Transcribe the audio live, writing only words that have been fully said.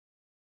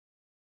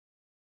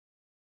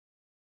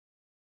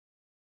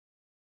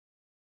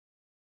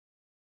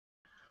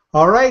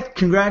All right,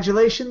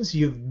 congratulations.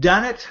 You've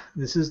done it.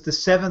 This is the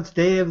seventh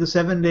day of the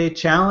 7-day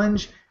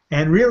challenge.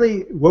 And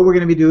really, what we're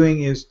going to be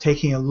doing is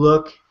taking a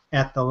look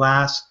at the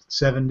last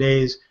 7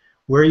 days,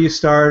 where you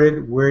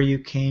started, where you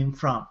came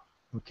from.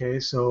 Okay,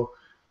 so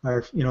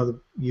you've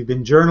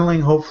been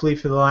journaling hopefully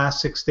for the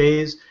last 6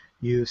 days.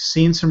 You've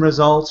seen some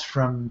results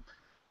from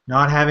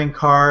not having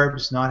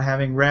carbs, not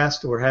having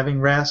rest, or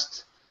having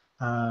rest.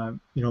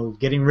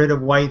 Getting rid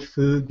of white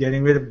food,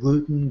 getting rid of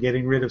gluten,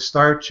 getting rid of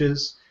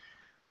starches.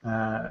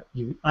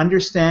 You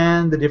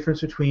understand the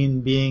difference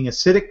between being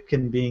acidic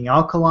and being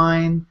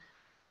alkaline.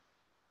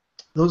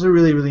 Those are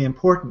really, really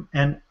important.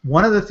 And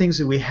one of the things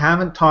that we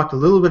haven't talked a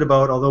little bit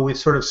about, although we've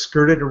sort of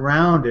skirted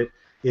around it,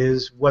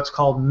 is what's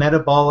called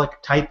metabolic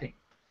typing,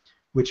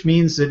 which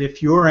means that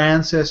if your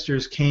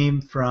ancestors came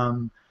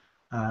from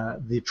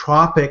the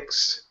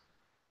tropics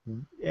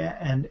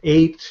and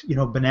ate,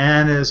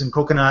 bananas and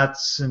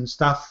coconuts and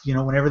stuff,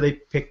 whenever they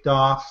picked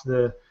off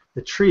the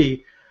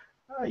tree,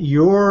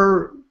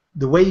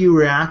 the way you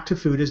react to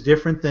food is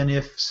different than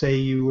if, say,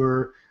 you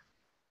were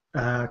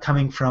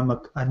coming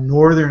from a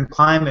northern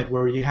climate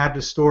where you had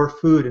to store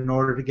food in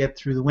order to get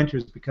through the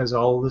winters because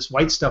all this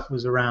white stuff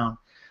was around.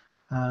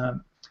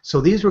 So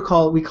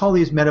we call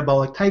these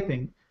metabolic types,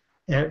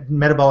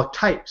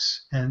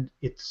 and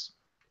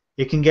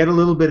it can get a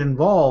little bit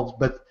involved,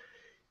 but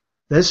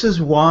this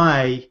is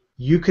why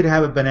you could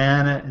have a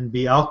banana and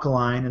be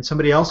alkaline, and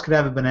somebody else could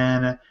have a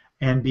banana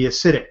and be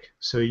acidic.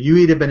 So you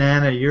eat a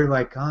banana, you're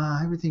like,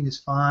 everything is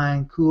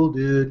fine, cool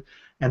dude.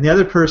 And the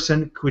other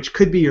person, which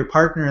could be your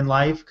partner in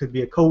life, could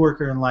be a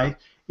coworker in life,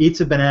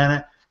 eats a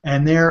banana,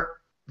 and they're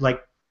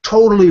like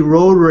totally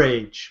road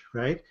rage,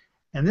 right?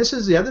 And this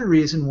is the other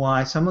reason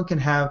why someone can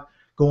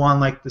go on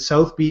like the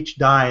South Beach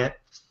diet,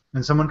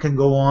 and someone can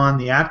go on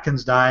the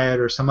Atkins diet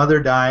or some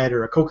other diet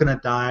or a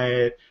coconut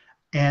diet,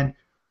 and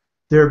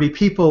there'll be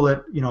people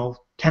that,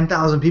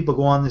 10,000 people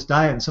go on this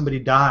diet and somebody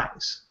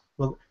dies.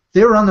 Well,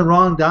 they were on the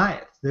wrong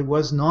diet. It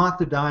was not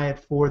the diet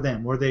for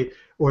them, or they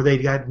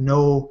had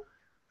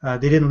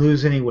they didn't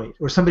lose any weight.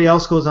 Or somebody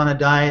else goes on a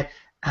diet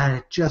and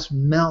it just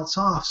melts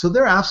off. So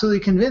they're absolutely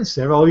convinced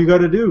that all you got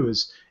to do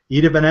is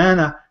eat a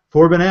banana,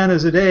 4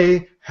 bananas a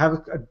day, have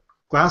a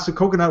glass of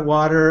coconut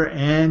water,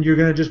 and you're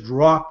going to just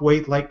drop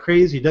weight like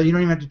crazy. You don't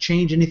even have to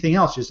change anything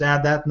else. Just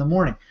add that in the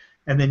morning.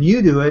 And then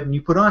you do it and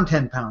you put on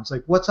 10 pounds.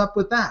 Like, what's up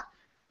with that?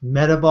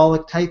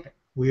 Metabolic typing.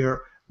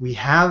 We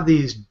have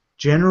these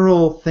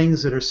general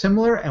things that are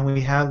similar, and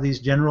we have these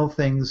general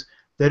things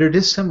that are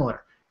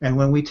dissimilar. And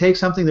when we take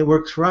something that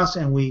works for us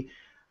and we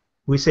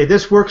say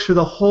this works for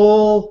the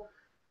whole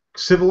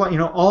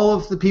all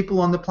of the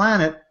people on the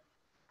planet,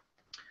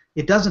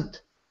 it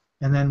doesn't.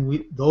 And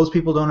then those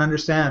people don't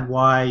understand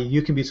why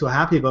you can be so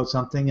happy about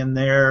something and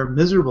they're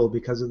miserable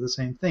because of the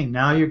same thing.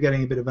 Now you're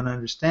getting a bit of an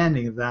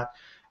understanding of that,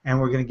 and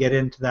we're going to get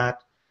into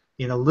that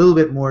in a little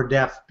bit more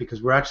depth,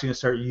 because we're actually going to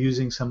start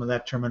using some of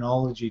that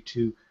terminology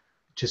to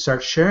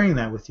start sharing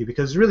that with you,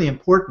 because it's really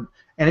important.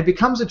 And it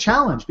becomes a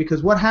challenge,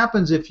 because what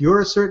happens if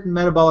you're a certain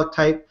metabolic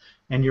type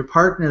and your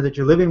partner that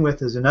you're living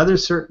with is another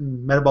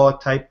certain metabolic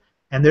type,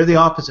 and they're the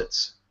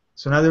opposites?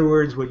 So in other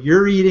words, what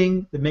you're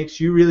eating that makes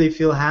you really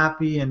feel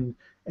happy and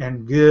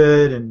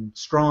good and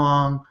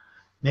strong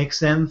makes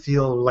them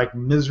feel like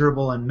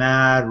miserable and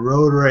mad,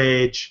 road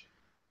rage,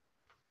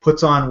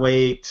 puts on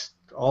weight,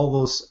 all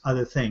those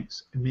other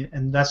things. I mean,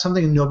 and that's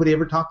something nobody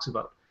ever talks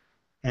about,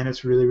 and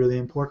it's really, really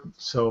important.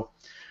 So,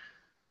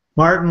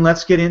 Martin,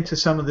 let's get into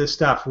some of this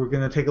stuff. We're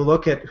going to take a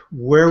look at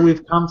where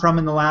we've come from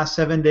in the last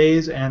 7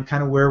 days and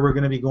kind of where we're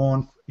going to be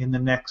going in the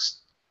next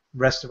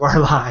rest of our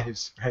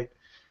lives, right?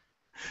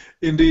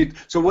 Indeed.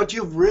 So what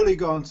you've really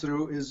gone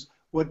through is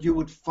what you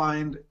would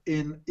find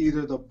in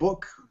either the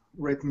book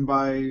written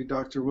by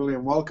Dr.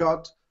 William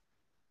Walcott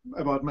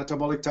about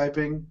metabolic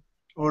typing,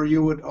 or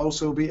you would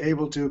also be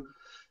able to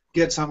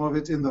get some of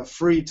it in the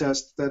free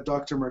test that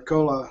Dr.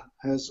 Mercola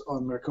has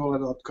on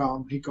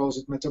mercola.com. He calls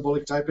it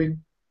metabolic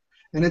typing.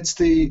 And it's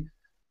the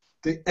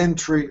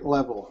entry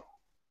level,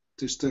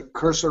 just the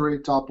cursory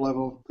top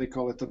level. They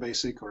call it the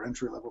basic or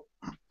entry level.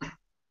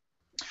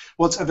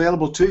 What's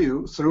available to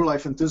you through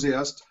Life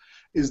Enthusiast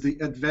is the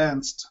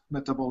advanced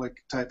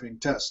metabolic typing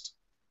test.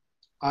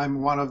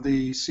 I'm one of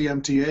the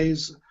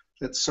CMTAs,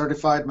 that's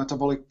certified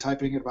metabolic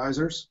typing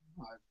advisors.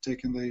 I've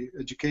taken the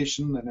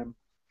education and am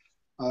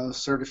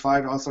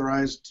certified,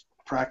 authorized,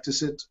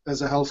 practice it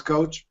as a health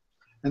coach,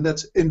 and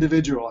that's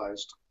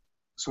individualized.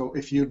 So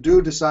if you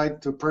do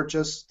decide to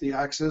purchase the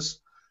access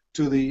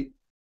to the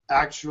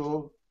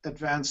actual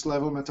advanced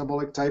level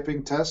metabolic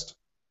typing test,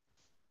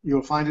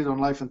 you'll find it on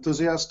Life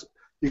Enthusiast.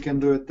 You can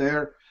do it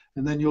there,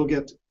 and then you'll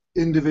get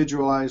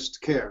individualized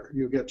care.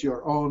 You get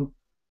your own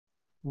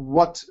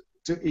what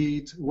to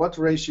eat, what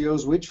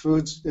ratios, which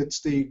foods.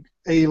 It's the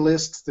A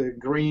list, the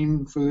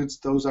green foods.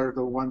 Those are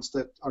the ones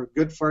that are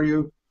good for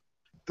you.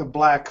 The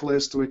black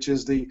list, which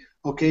is the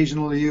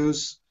occasional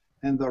use,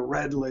 and the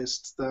red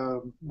list,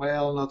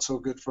 well, not so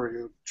good for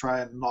you.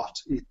 Try and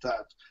not eat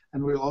that.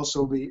 And we'll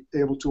also be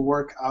able to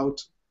work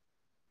out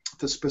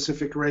the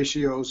specific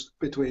ratios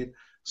between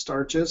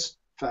starches,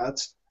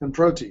 fats, and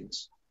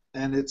proteins.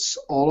 And it's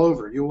all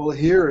over. You will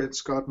hear it,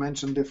 Scott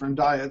mentioned different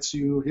diets.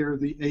 You hear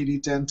the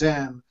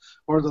 80-10-10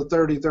 or the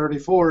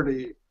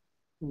 30-30-40.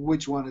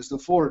 Which one is the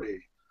 40?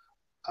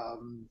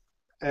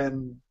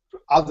 And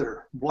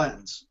other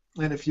blends.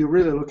 And if you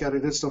really look at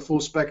it, it's the full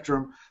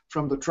spectrum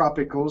from the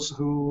tropicals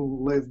who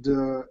lived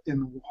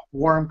in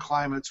warm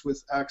climates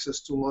with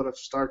access to a lot of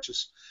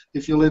starches.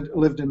 If you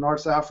lived in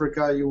North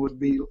Africa, you would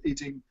be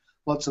eating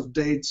lots of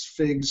dates,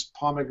 figs,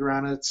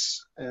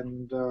 pomegranates,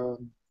 and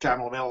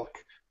camel milk,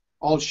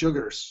 all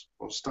sugars,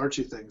 all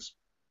starchy things.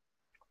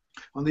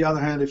 On the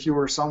other hand, if you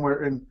were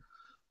somewhere in,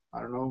 I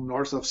don't know,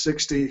 north of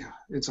 60,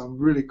 in some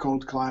really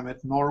cold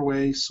climate,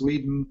 Norway,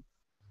 Sweden,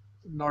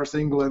 North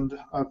England,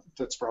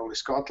 that's probably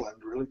Scotland,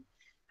 really,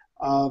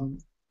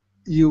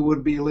 you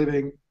would be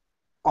living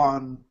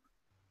on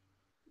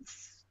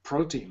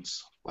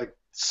proteins. Like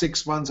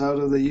 6 months out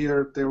of the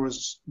year, there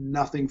was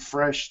nothing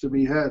fresh to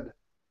be had.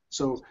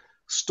 So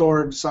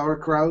stored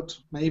sauerkraut,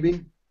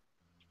 maybe,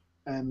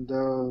 and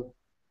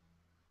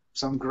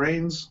some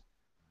grains,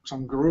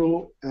 some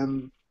gruel,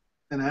 and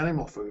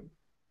animal food.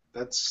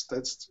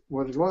 That's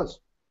what it was.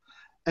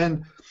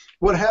 And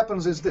what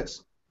happens is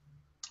this.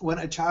 When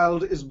a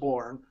child is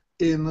born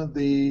in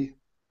the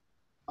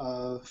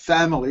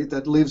family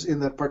that lives in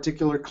that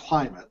particular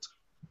climate,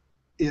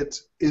 it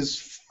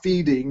is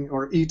feeding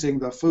or eating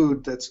the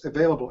food that's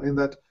available in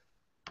that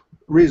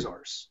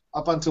resource.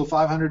 Up until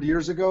 500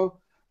 years ago,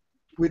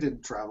 we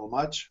didn't travel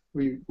much.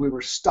 We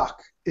were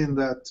stuck in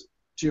that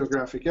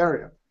geographic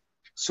area.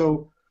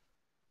 So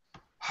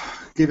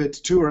give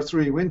it 2 or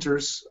 3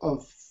 winters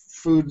of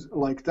food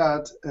like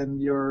that, and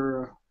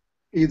you're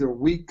either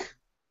weak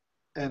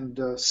and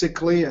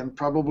sickly and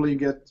probably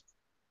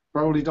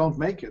don't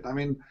make it. I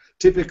mean,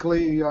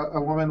 typically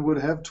a woman would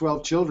have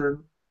 12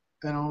 children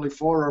and only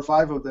 4 or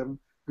 5 of them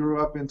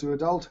grew up into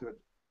adulthood.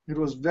 It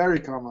was very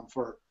common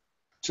for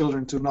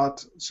children to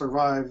not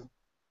survive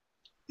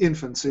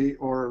infancy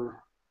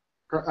or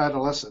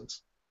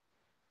adolescence.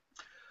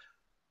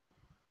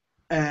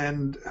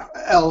 And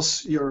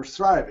else you're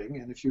thriving,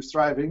 and if you're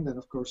thriving, then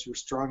of course you're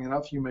strong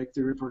enough, you make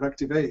the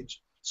reproductive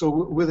age. So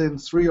within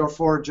 3 or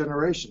 4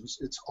 generations,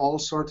 it's all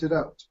sorted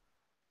out.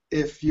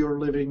 If you're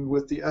living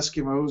with the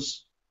Eskimos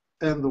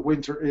and the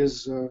winter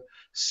is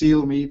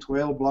seal meat,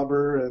 whale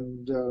blubber,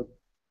 and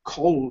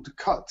cold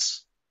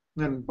cuts,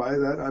 and by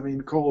that I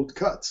mean cold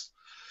cuts.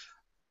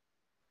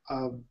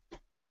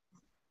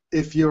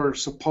 If you're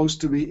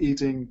supposed to be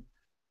eating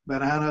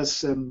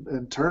bananas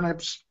and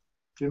turnips,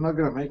 you're not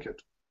going to make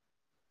it.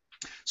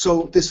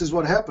 So this is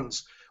what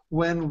happens.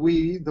 When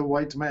we, the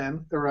white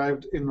man,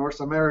 arrived in North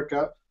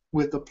America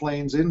with the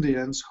Plains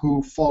Indians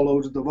who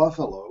followed the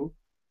buffalo,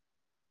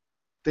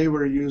 they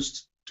were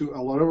used to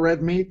a lot of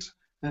red meat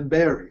and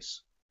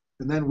berries.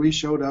 And then we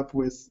showed up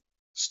with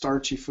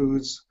starchy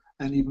foods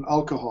and even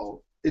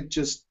alcohol. It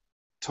just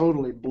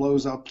totally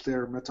blows up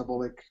their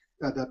metabolic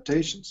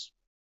adaptations.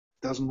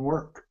 Doesn't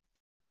work.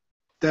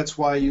 That's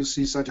why you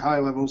see such high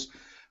levels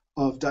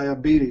of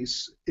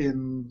diabetes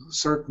in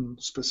certain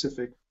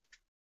specific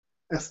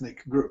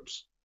ethnic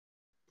groups,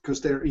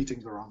 because they're eating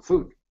the wrong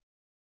food.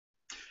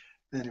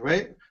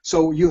 Anyway,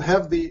 so you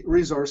have the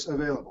resource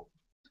available.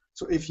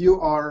 So if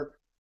you are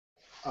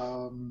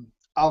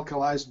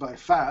alkalized by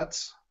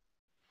fats,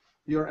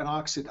 you're an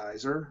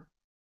oxidizer.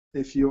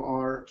 If you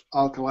are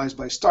alkalized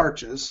by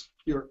starches,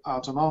 you're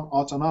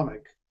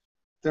autonomic.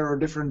 There are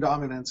different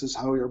dominances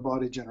how your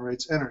body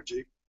generates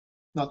energy.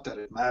 Not that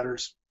it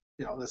matters,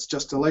 that's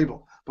just a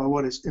label. But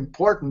what is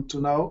important to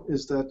know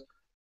is that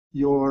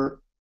your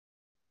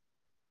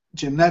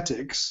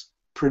genetics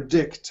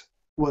predict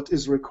what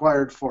is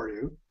required for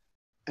you,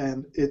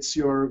 and it's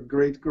your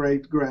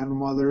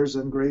great-great-grandmothers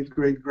and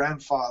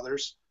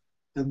great-great-grandfathers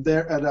and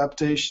their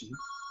adaptation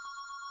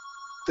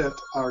that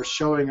are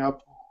showing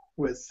up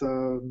with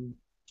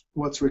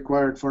what's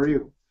required for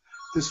you.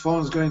 This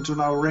phone is going to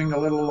now ring a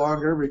little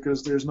longer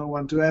because there's no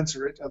one to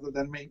answer it other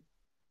than me.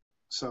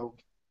 So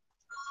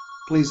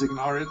please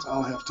ignore it.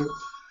 I'll have to.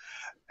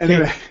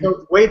 Anyway. Okay,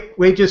 so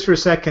wait just for a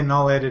second.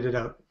 I'll edit it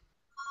out.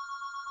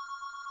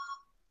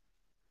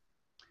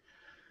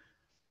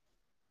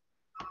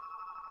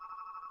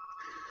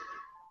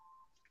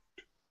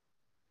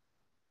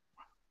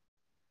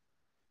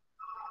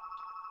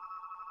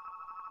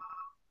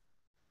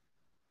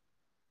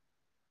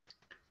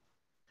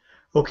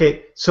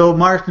 Okay, so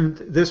Martin,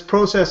 this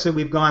process that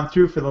we've gone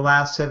through for the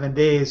last 7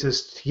 days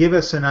is to give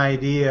us an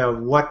idea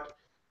of what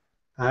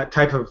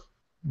type of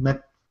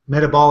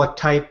metabolic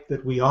type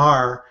that we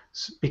are,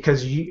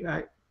 because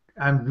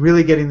I'm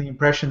really getting the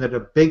impression that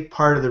a big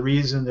part of the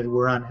reason that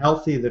we're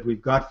unhealthy, that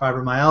we've got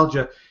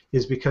fibromyalgia,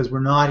 is because we're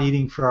not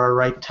eating for our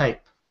right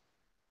type.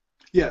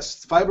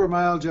 Yes,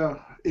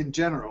 fibromyalgia in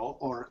general,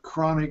 or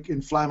chronic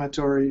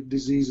inflammatory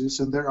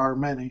diseases, and there are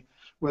many,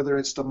 whether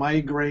it's the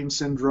migraine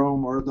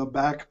syndrome or the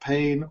back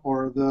pain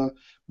or the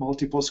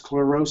multiple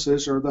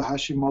sclerosis or the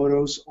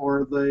Hashimoto's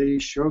or the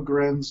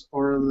Sjogren's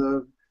or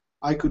the,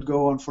 I could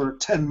go on for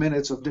 10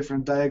 minutes of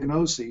different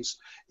diagnoses,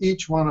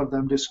 each one of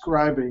them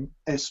describing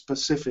a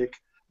specific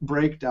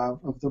breakdown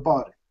of the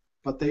body.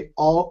 But they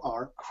all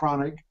are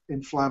chronic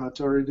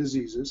inflammatory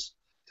diseases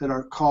that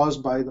are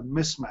caused by the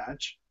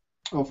mismatch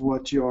of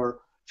what your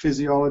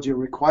physiology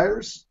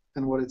requires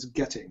and what it's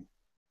getting.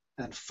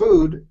 And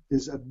food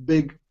is a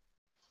big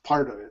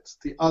part of it.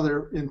 The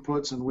other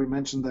inputs, and we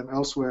mentioned them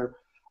elsewhere,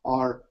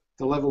 are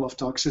the level of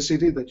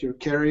toxicity that you're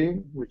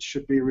carrying, which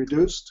should be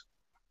reduced,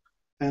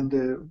 and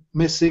the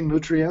missing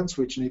nutrients,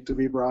 which need to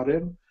be brought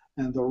in,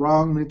 and the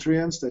wrong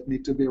nutrients that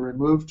need to be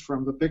removed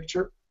from the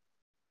picture,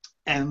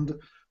 and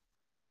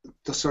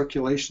the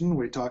circulation.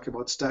 We talk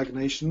about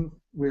stagnation.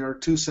 We are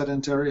too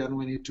sedentary, and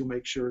we need to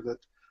make sure that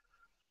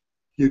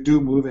you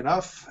do move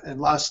enough. And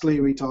lastly,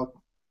 we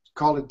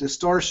call it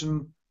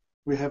distortion.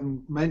 We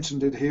haven't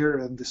mentioned it here,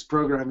 and this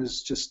program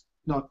is just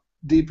not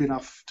deep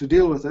enough to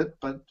deal with it,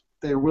 but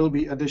there will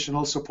be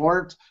additional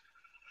support.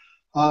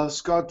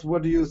 Scott,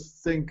 what do you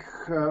think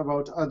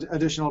about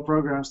additional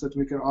programs that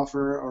we can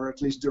offer, or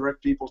at least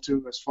direct people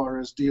to, as far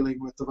as dealing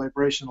with the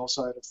vibrational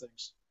side of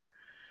things?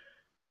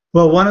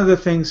 Well, one of the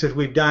things that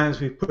we've done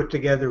is we've put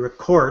together a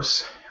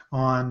course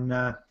on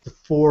the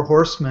 4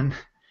 horsemen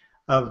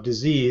of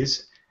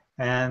disease,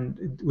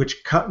 and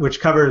which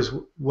covers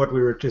what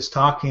we were just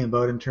talking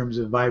about in terms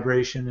of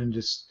vibration and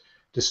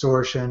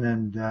distortion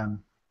and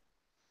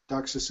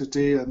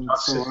toxicity and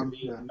so on,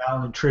 and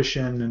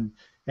malnutrition and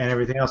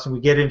everything else, and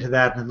we get into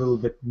that in a little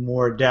bit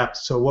more depth.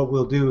 So what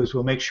we'll do is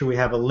we'll make sure we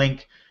have a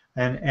link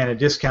and a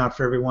discount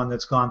for everyone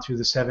that's gone through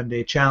the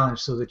 7-day challenge,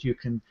 so that you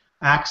can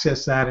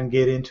access that and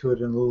get into it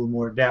in a little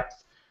more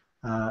depth.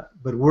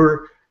 But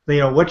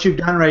what you've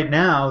done right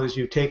now is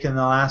you've taken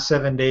the last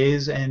 7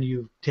 days and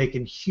you've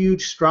taken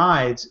huge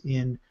strides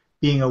in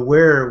being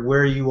aware of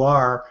where you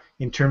are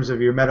in terms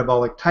of your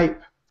metabolic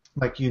type.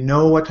 Like, you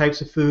know what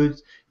types of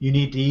foods you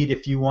need to eat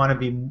if you want to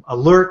be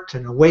alert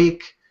and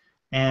awake,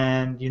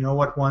 and you know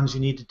what ones you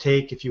need to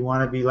take if you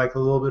want to be like a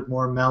little bit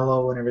more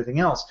mellow and everything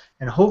else.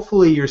 And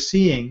hopefully you're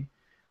seeing,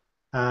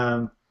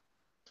 and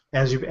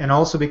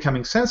also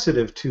becoming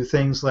sensitive to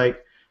things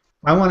like,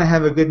 I want to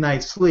have a good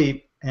night's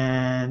sleep,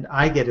 and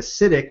I get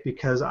acidic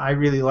because I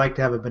really like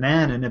to have a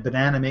banana, and a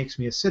banana makes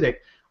me acidic.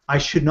 I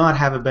should not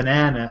have a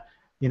banana,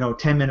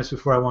 10 minutes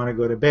before I want to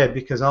go to bed,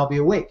 because I'll be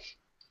awake.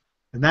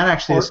 And that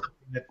actually is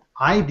something that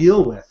I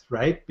deal with,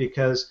 right?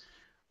 Because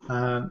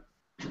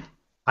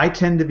I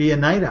tend to be a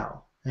night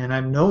owl, and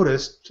I've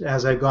noticed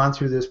as I've gone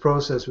through this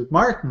process with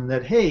Martin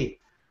that, hey,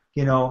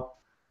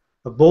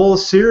 a bowl of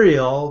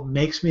cereal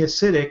makes me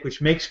acidic,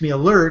 which makes me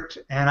alert,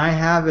 and I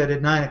have it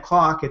at 9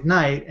 o'clock at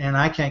night, and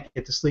I can't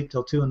get to sleep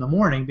till 2 in the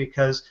morning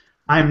because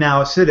I'm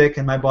now acidic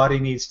and my body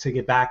needs to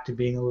get back to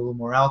being a little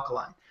more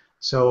alkaline.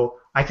 So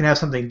I can have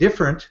something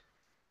different,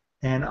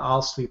 and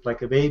I'll sleep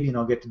like a baby, and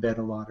I'll get to bed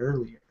a lot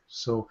earlier.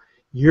 So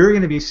you're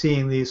going to be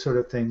seeing these sort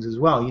of things as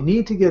well. You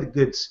need to get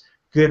a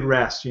good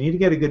rest. You need to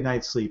get a good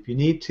night's sleep. You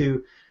need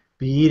to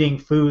be eating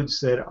foods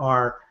that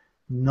are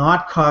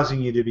not causing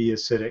you to be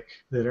acidic,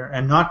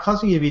 and not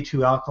causing you to be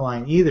too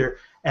alkaline either,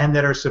 and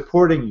that are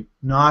supporting you,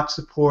 not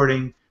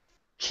supporting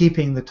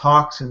keeping the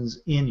toxins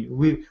in you.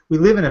 We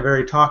live in a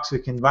very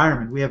toxic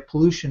environment. We have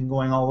pollution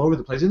going all over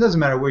the place. It doesn't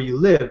matter where you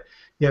live.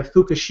 You have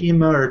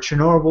Fukushima or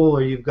Chernobyl,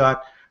 or you've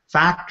got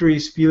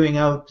factories spewing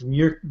out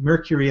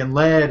mercury and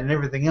lead and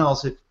everything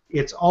else.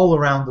 It's all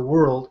around the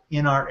world,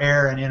 in our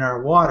air and in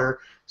our water,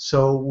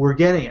 so we're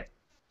getting it.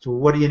 So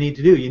what do you need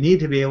to do? You need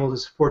to be able to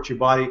support your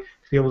body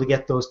to be able to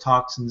get those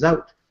toxins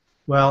out.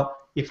 Well,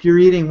 if you're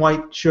eating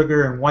white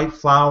sugar and white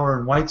flour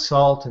and white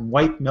salt and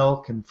white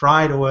milk and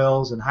fried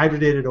oils and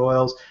hydrogenated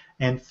oils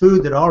and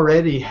food that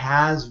already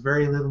has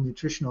very little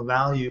nutritional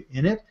value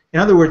in it, in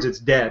other words, it's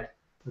dead,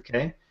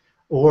 okay?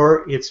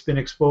 Or it's been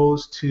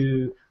exposed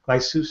to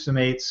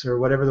glyphosate or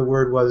whatever the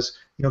word was,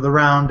 the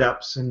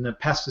Roundups and the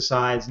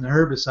pesticides and the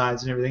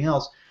herbicides and everything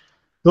else,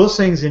 those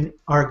things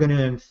are going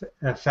to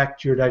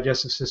affect your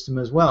digestive system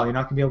as well. You're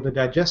not going to be able to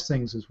digest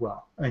things as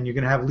well, and you're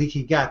going to have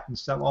leaky gut and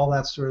stuff, all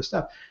that sort of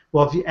stuff.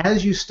 Well,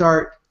 as you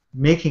start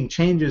making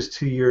changes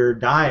to your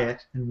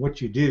diet and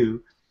what you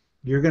do,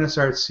 you're going to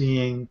start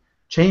seeing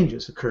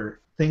changes occur,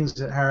 things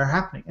that are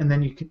happening, and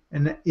then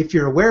and if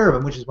you're aware of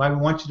them, which is why we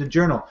want you to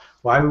journal,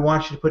 why we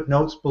want you to put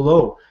notes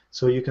below,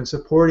 so you can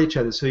support each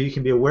other, so you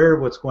can be aware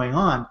of what's going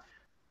on.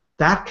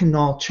 That can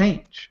all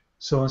change.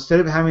 So instead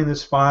of having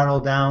this spiral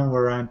down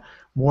where I'm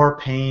more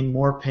pain,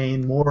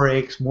 more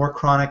aches, more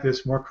chronic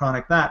this, more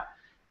chronic that,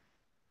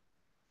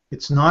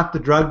 it's not the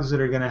drugs that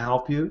are going to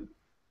help you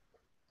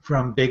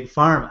from Big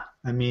Pharma.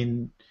 I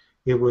mean,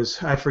 it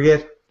was, I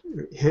forget,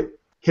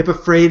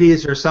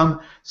 Hippocrates or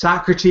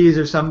Socrates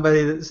or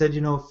somebody that said,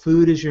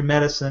 food is your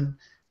medicine,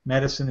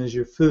 medicine is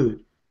your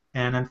food.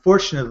 And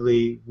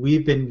unfortunately,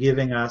 we've been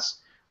giving us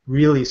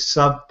really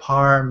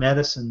subpar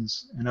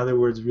medicines, in other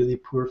words, really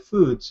poor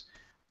foods,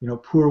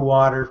 poor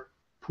water,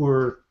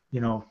 poor,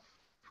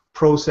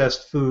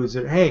 processed foods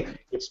that, hey,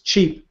 it's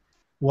cheap.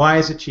 Why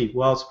is it cheap?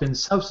 Well, it's been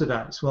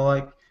subsidized.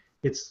 Well,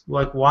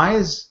 why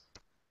is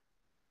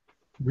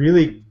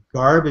really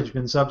garbage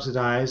been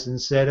subsidized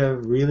instead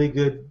of really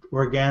good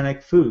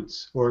organic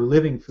foods or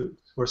living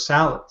foods or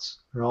salads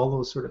or all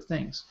those sort of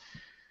things?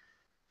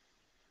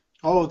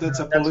 Oh, that's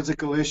a That's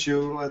political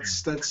issue.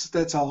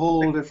 That's a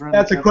whole different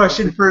that's a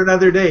question topic. for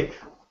another day.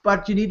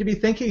 But you need to be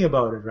thinking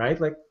about it, right?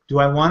 Like, do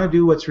I want to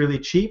do what's really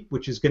cheap,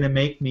 which is going to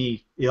make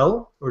me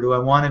ill, or do I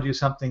want to do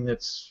something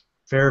that's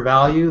fair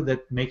value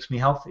that makes me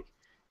healthy?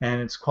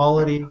 And it's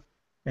quality,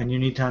 and you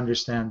need to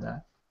understand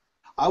that.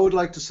 I would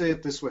like to say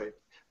it this way.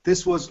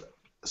 This was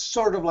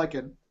sort of like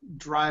a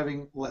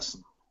driving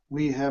lesson.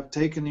 We have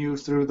taken you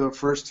through the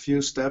first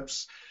few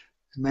steps,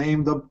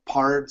 name the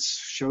parts,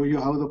 show you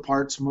how the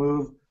parts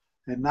move,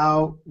 and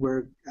now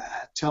we're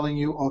telling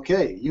you,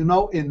 okay, you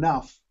know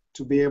enough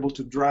to be able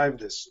to drive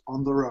this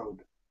on the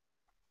road.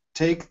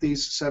 Take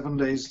these 7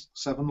 days,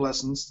 7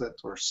 lessons that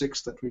or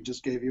 6 that we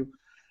just gave you,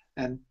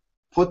 and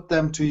put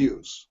them to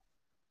use.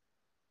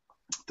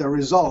 The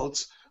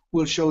results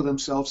will show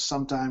themselves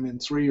sometime in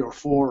 3 or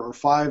 4 or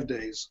 5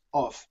 days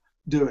of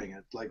doing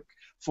it. Like,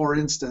 for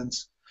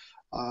instance,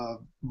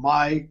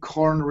 my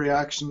corn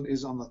reaction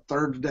is on the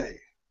third day.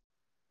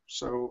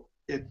 So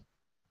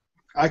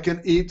I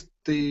can eat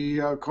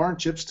the corn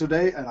chips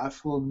today and I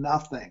feel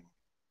nothing.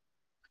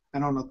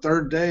 And on the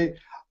third day,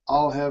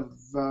 I'll have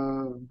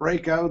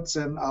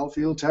breakouts and I'll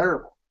feel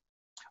terrible.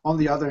 On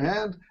the other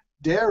hand,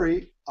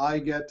 dairy, I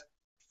get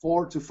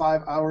 4 to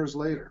 5 hours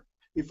later.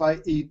 If I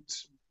eat,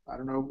 I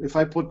don't know, if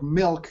I put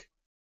milk,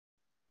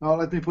 no,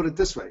 let me put it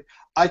this way.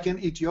 I can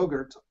eat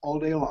yogurt all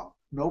day long,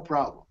 no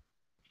problem.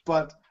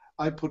 But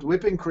I put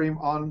whipping cream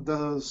on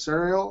the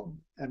cereal,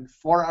 and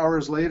 4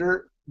 hours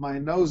later, my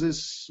nose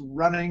is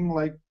running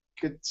like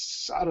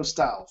it's out of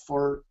style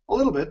for a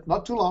little bit,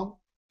 not too long.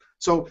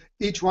 So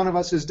each one of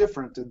us is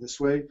different in this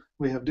way.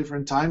 We have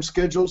different time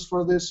schedules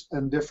for this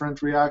and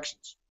different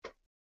reactions.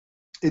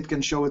 It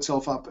can show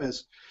itself up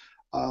as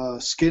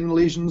skin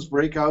lesions,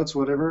 breakouts,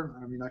 whatever.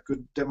 I mean, I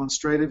could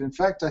demonstrate it. In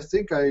fact, I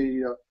think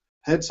I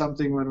had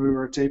something when we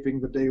were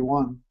taping the day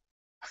one.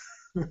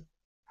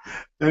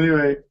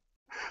 Anyway,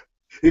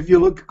 if you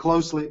look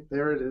closely,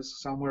 there it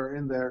is, somewhere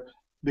in there,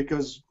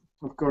 because,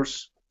 of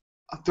course,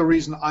 the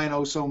reason I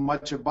know so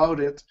much about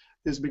it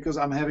is because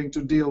I'm having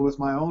to deal with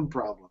my own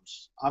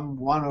problems. I'm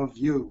one of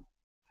you.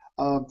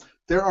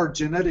 There are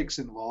genetics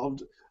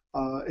involved.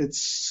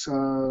 It's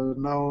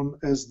known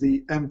as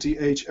the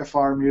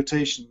MTHFR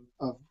mutation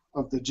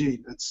of the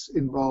gene. It's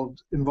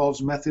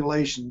involves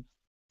methylation,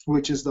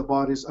 which is the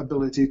body's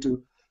ability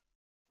to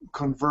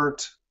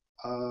convert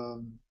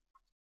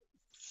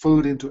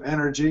food into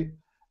energy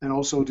and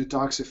also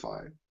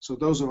detoxify. So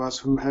those of us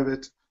who have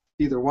it,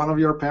 either one of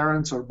your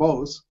parents or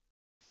both,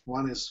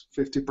 one is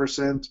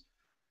 50%,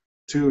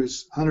 two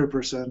is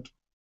 100%.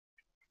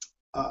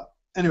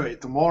 Anyway,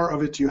 the more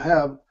of it you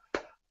have,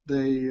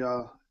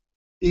 the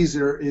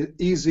easier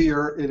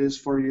it is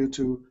for you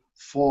to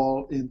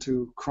fall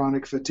into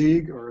chronic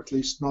fatigue, or at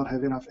least not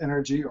have enough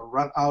energy or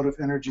run out of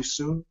energy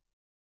soon.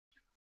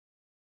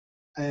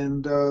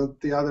 And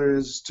the other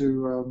is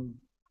to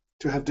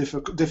have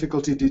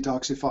difficulty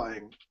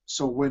detoxifying.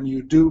 So when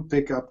you do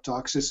pick up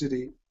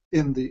toxicity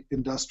in the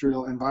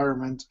industrial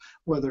environment,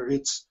 whether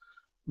it's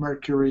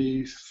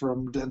mercury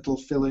from dental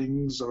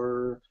fillings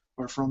or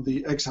from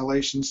the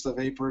exhalations, the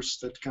vapors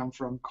that come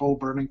from coal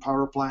burning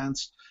power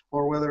plants,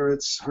 or whether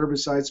it's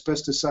herbicides,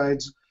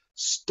 pesticides,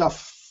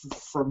 stuff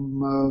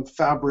from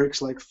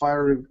fabrics like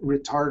fire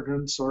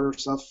retardants, or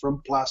stuff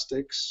from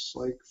plastics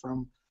like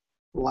from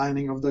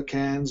lining of the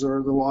cans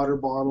or the water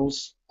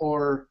bottles,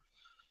 or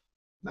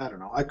I don't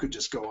know, I could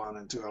just go on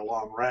into a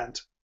long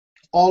rant.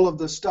 All of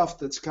the stuff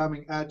that's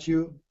coming at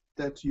you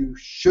that you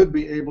should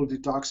be able to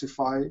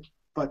detoxify,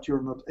 but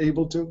you're not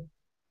able to,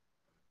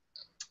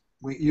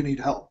 you need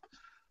help.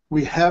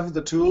 We have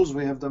the tools,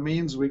 we have the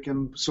means, we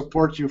can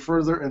support you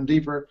further and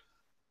deeper,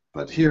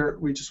 but here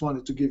we just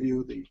wanted to give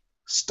you the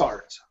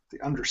start,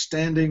 the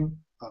understanding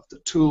of the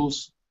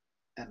tools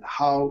and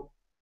how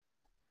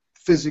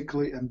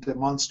physically and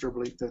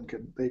demonstrably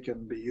they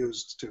can be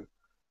used to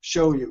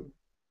show you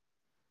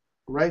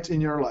right in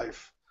your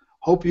life.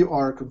 Hope you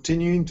are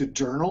continuing to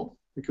journal,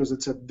 because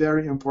it's a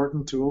very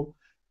important tool.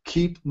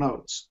 Keep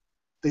notes.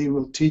 They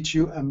will teach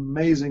you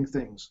amazing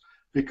things,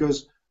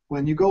 because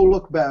when you go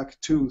look back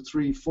 2,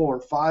 3, 4,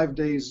 5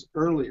 days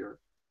earlier,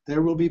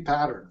 there will be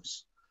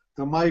patterns.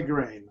 The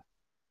migraine.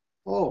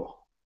 Oh,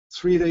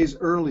 3 days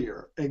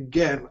earlier,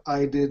 again,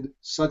 I did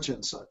such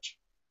and such.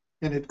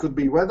 And it could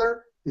be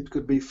weather, it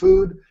could be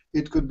food,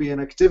 it could be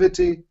an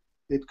activity,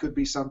 it could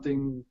be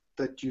something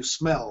that you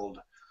smelled.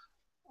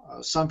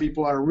 Some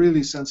people are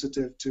really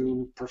sensitive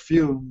to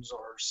perfumes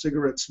or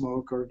cigarette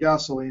smoke or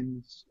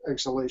gasoline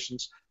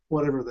exhalations,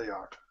 whatever they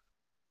are.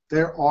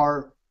 There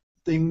are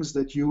things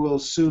that you will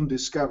soon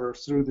discover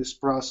through this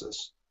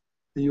process,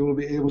 and you will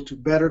be able to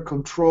better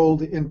control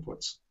the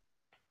inputs.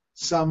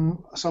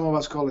 Some of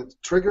us call it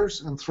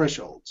triggers and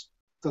thresholds.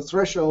 The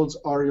thresholds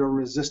are your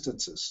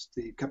resistances,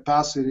 the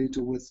capacity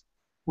to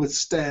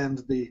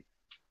withstand the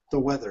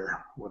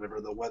weather, whatever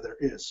the weather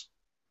is.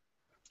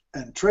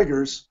 And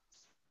triggers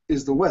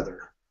is the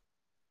weather,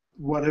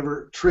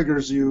 whatever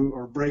triggers you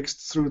or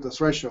breaks through the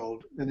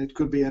threshold, and it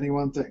could be any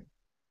one thing.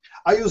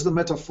 I use the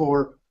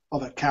metaphor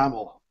of a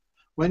camel.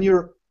 When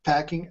you're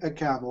packing a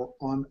camel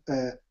on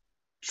a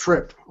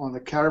trip, on a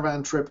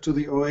caravan trip to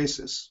the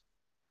oasis,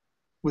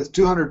 with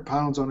 200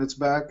 pounds on its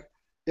back,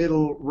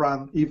 it'll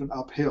run even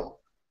uphill.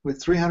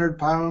 With 300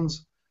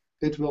 pounds,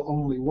 it will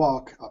only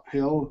walk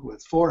uphill.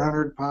 With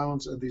 400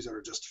 pounds, and these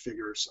are just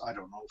figures, I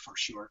don't know for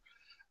sure,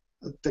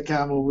 the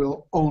camel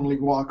will only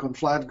walk on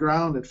flat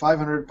ground. At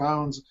 500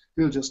 pounds,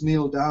 he'll just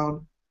kneel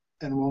down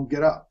and won't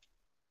get up.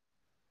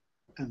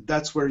 And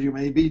that's where you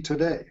may be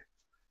today.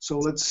 So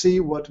let's see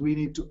what we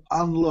need to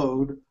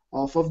unload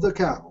off of the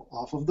camel,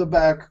 off of the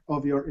back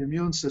of your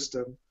immune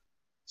system,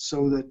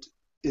 so that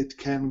it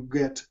can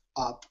get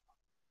up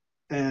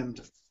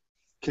and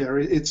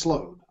carry its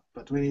load.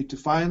 But we need to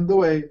find the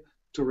way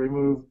to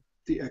remove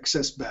the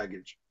excess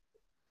baggage.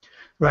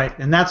 Right,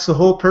 and that's the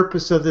whole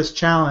purpose of this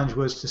challenge,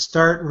 was to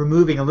start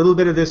removing a little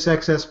bit of this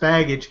excess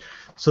baggage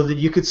so that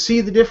you could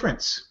see the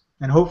difference.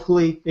 And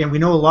hopefully, and we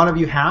know a lot of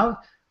you have,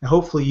 and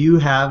hopefully you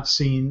have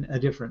seen a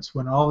difference.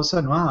 When all of a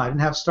sudden, wow, I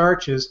didn't have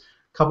starches.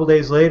 A couple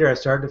days later, I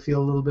started to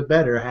feel a little bit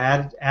better.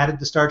 I added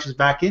the starches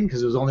back in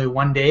because it was only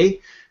one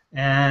day,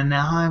 and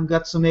now I've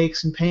got some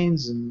aches and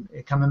pains and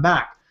coming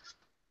back.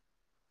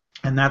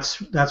 And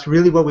that's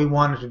really what we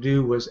wanted to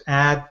do, was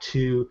add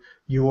to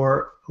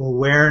your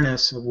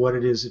awareness of what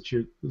it is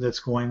that's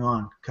going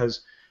on,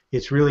 because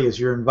it's really is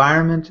your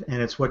environment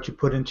and it's what you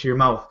put into your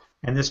mouth.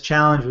 And this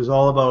challenge was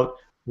all about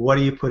what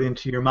do you put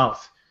into your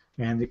mouth,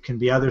 and it can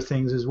be other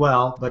things as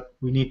well, but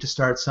we need to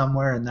start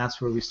somewhere, and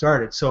that's where we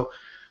started. So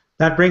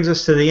that brings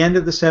us to the end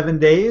of the 7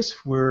 days.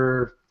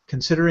 We're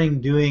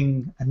considering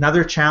doing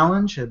another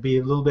challenge. It'd be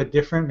a little bit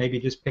different, maybe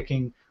just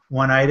picking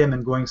one item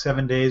and going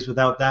 7 days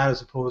without that,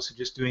 as opposed to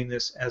just doing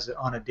this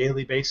on a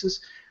daily basis.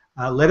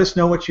 Let us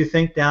know what you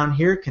think down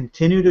here.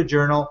 Continue to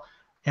journal,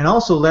 and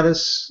also let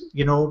us,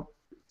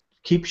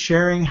 keep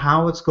sharing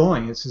how it's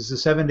going. This is a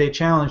 7-day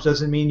challenge.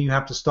 Doesn't mean you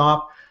have to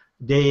stop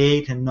day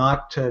 8 and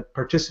not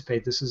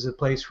participate. This is a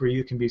place where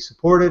you can be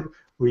supported,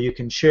 where you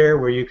can share,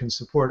 where you can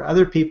support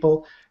other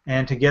people,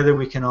 and together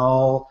we can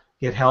all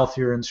get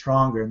healthier and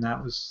stronger. And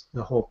that was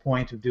the whole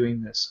point of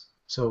doing this.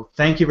 So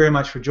thank you very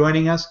much for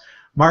joining us.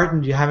 Martin,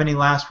 do you have any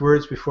last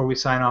words before we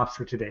sign off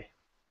for today?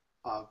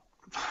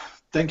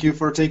 Thank you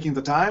for taking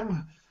the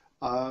time.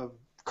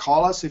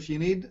 Call us if you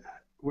need.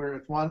 We're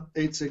at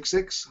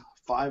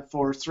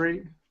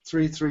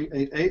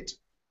 1-866-543-3388.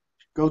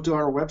 Go to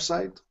our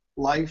website,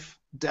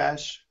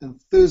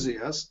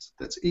 life-enthusiast,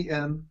 that's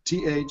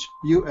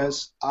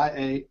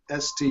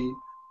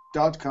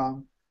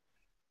ENTHUSIAST.com.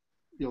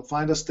 You'll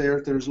find us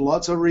there. There's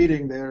lots of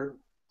reading there,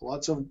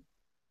 lots of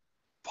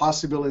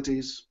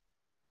possibilities.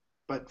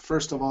 But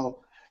first of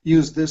all,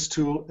 use this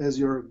tool as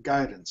your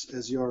guidance,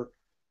 as your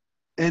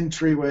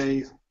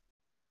entryway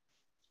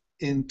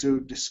into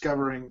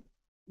discovering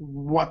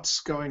what's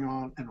going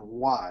on and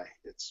why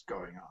it's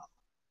going on.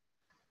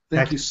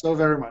 Thank you so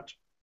very much.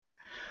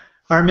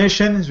 Our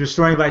mission is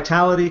restoring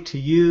vitality to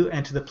you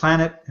and to the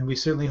planet, and we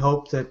certainly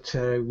hope that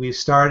we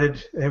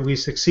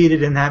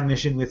succeeded in that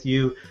mission with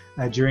you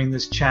during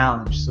this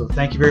challenge. So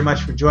thank you very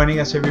much for joining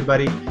us,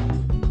 everybody.